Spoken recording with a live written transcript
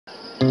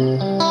The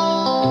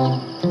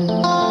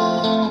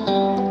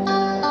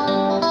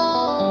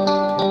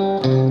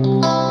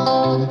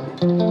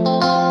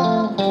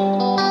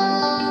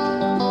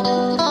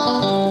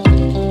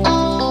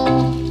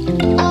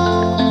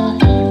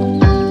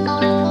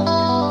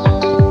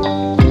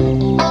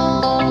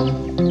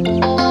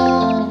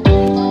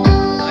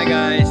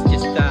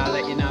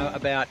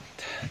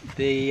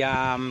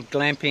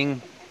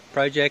glamping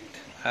project.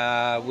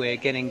 We're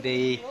getting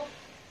the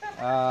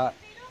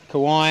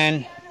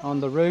Hawaiian on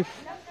the roof,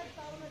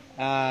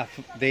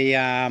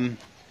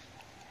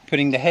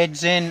 putting the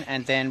heads in,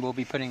 and then we'll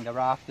be putting the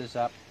rafters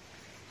up.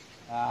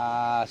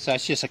 So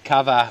it's just a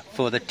cover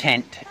for the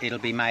tent. It'll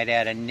be made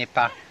out of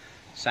Nipa,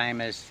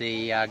 same as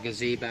the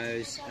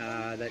gazebos.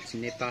 That's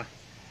Nipa.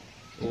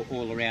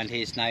 All around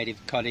here is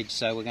native cottage,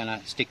 so we're going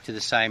to stick to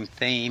the same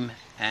theme,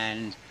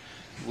 and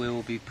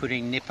we'll be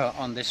putting Nipa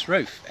on this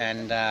roof,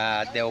 and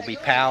there will be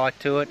power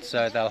to it,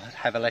 so they'll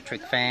have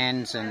electric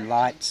fans and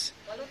lights.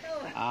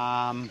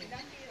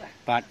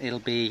 But it'll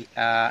be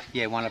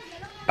yeah, one of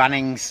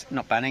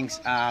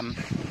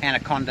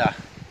Anaconda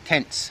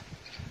tents.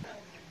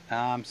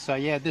 So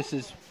yeah, this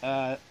is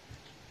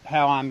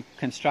how I'm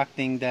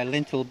constructing the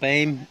lintel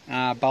beam,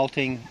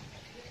 bolting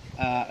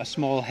a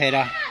small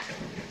header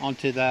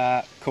onto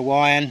the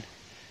Hawaiian,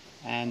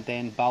 and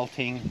then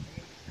bolting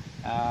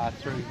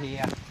through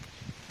here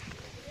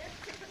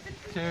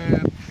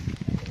to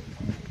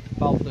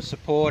bolt the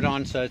support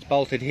on. So it's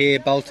bolted here,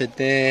 bolted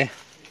there,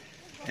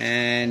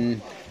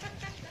 and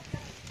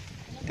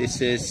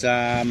this is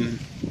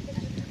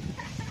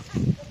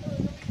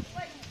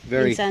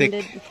very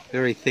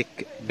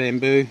thick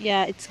bamboo.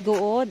 Yeah, it's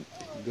gourd.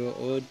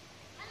 Gourd.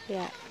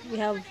 Yeah, we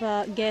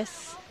have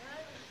guests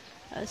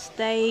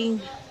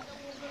staying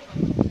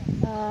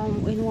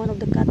in one of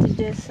the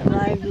cottages.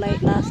 Arrived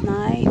late last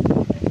night,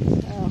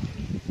 so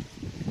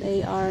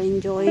they are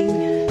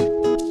enjoying.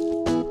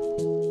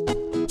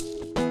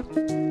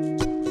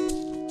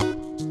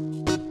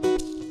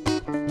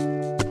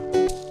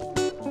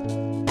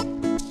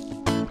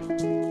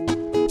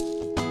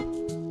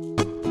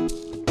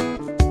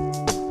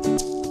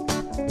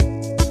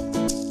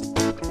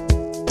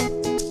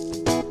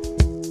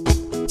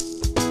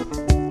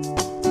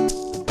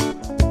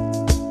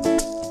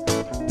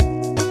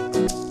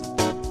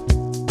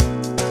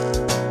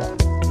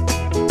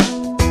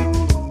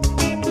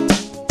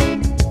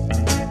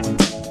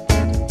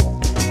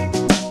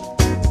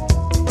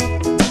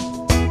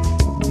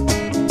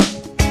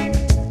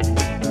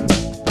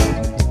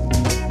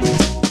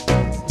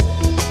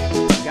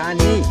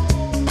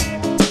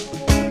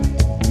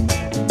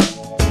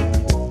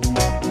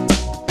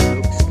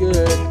 Looks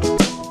good.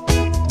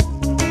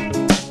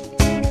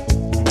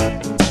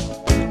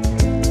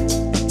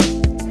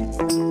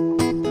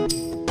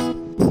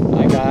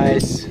 Hi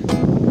guys,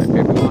 hope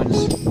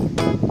everyone's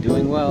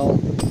doing well.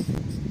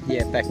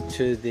 Yeah, back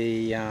to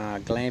the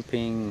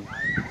glamping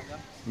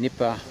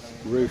Nipa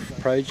roof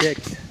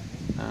project,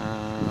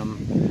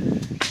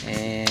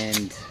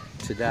 and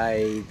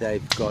today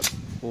they've got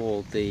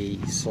all the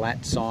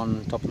slats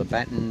on top of the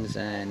battens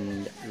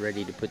and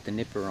ready to put the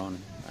Nipa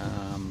on.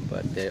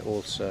 But they're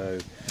also,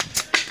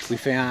 we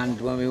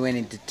found when we went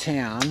into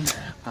town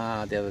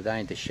the other day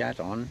into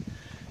Chaton,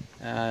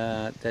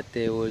 that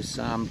there was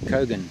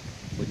Cogon,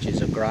 which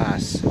is a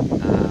grass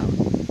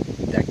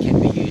that can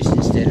be used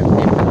instead of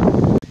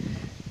Nipa.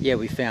 Yeah,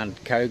 we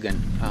found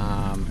Cogon.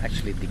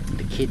 Actually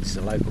the kids,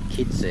 the local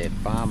kids there,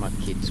 farmer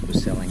kids, were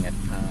selling it,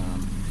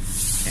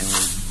 and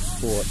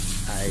we bought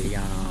a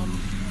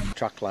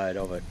truckload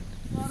of it,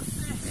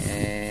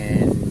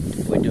 and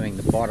we're doing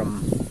the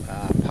bottom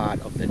part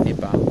of the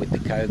Nipa with the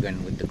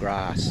Cogon, with the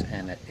grass,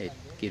 and it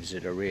gives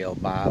it a real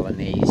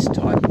Balinese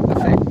type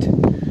effect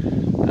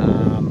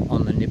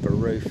on the Nipa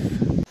roof.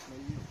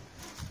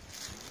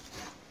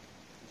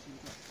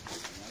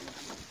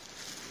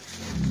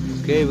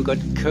 Okay, we've got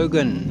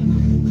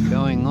Cogon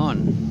going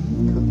on.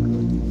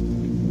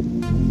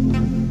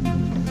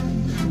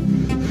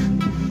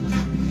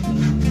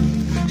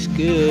 Looks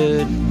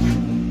good.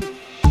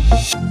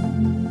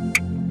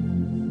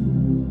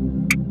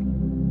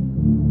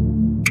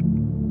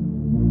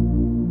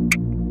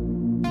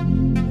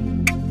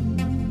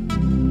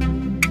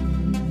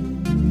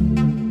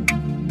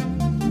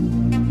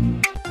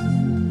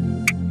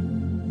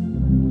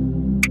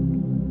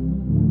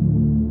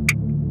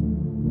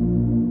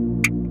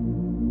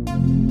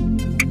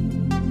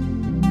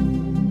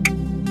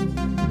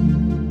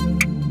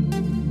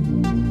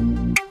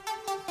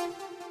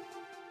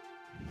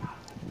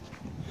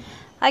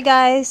 Hi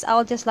guys, I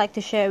would just like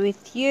to share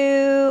with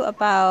you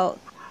about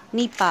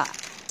Nipa.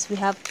 We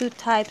have two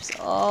types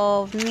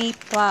of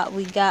Nipa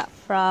we got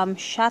from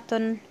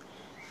Chaton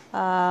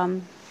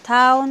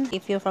town.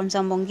 If you're from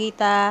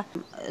Zambongita,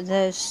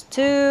 there's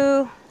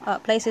two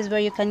places where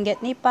you can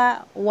get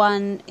Nipa.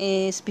 One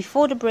is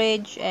before the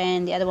bridge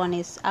and the other one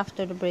is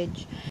after the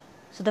bridge.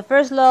 So the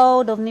first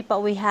load of Nipa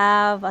we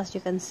have, as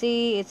you can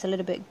see, it's a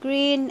little bit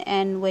green,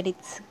 and when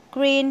it's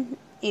green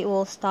it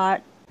will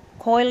start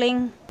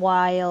coiling,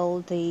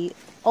 while the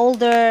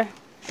older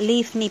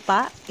leaf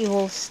nipa, it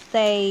will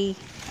stay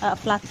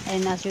flat.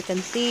 And as you can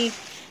see,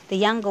 the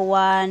younger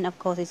one, of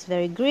course, is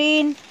very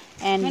green,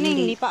 and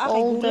the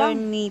older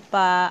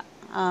nipa,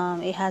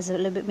 it has a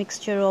little bit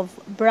mixture of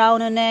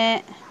brown on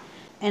it,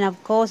 and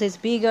of course it's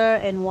bigger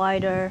and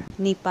wider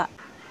nipa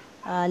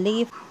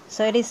leaf.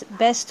 So it is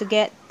best to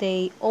get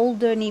the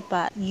older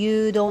nipa.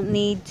 You don't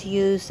need to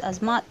use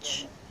as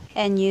much,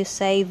 and you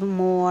save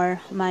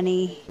more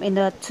money. In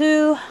the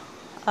two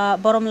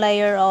bottom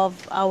layer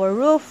of our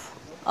roof,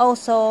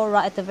 also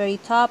right at the very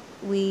top,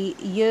 we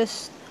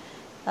used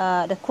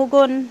the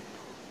cogon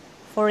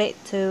for it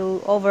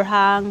to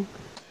overhang.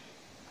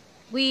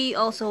 We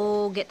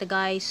also get the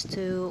guys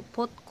to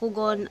put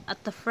cogon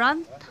at the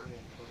front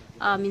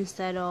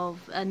instead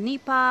of a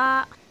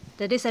nipa.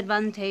 The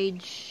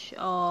disadvantage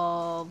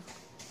of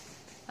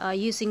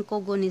using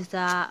cogon is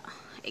that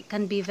it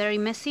can be very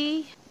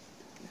messy.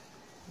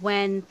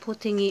 When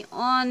putting it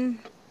on,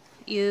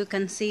 you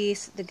can see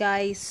the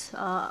guys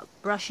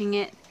brushing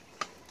it,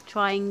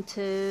 trying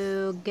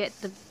to get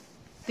the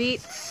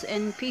bits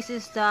and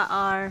pieces that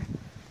are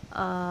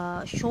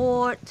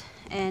short,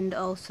 and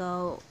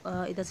also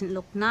it doesn't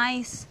look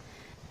nice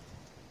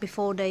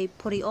before they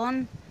put it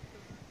on.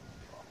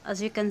 As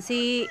you can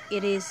see,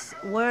 it is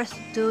worth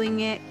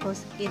doing it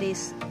because it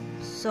is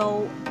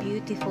so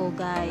beautiful,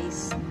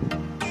 guys.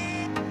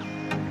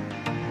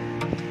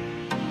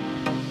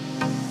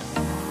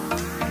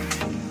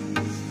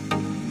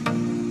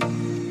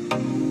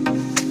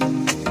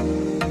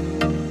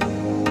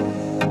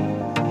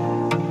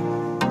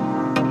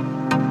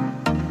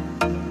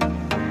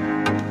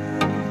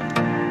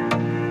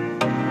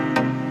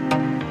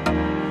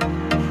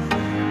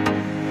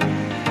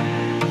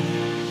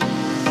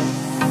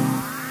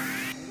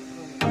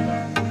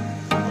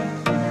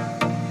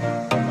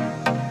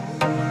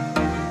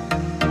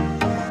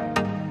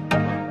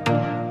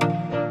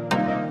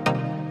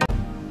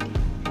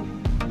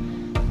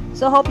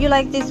 So hope you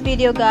like this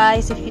video,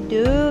 guys. If you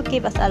do,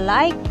 give us a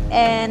like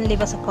and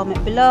leave us a comment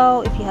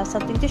below if you have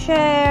something to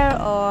share,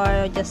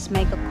 or just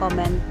make a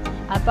comment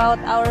about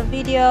our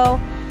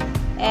video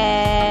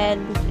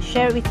and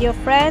share it with your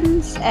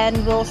friends, and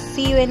we'll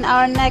see you in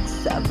our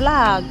next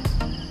vlog.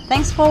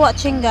 Thanks for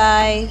watching,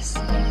 guys.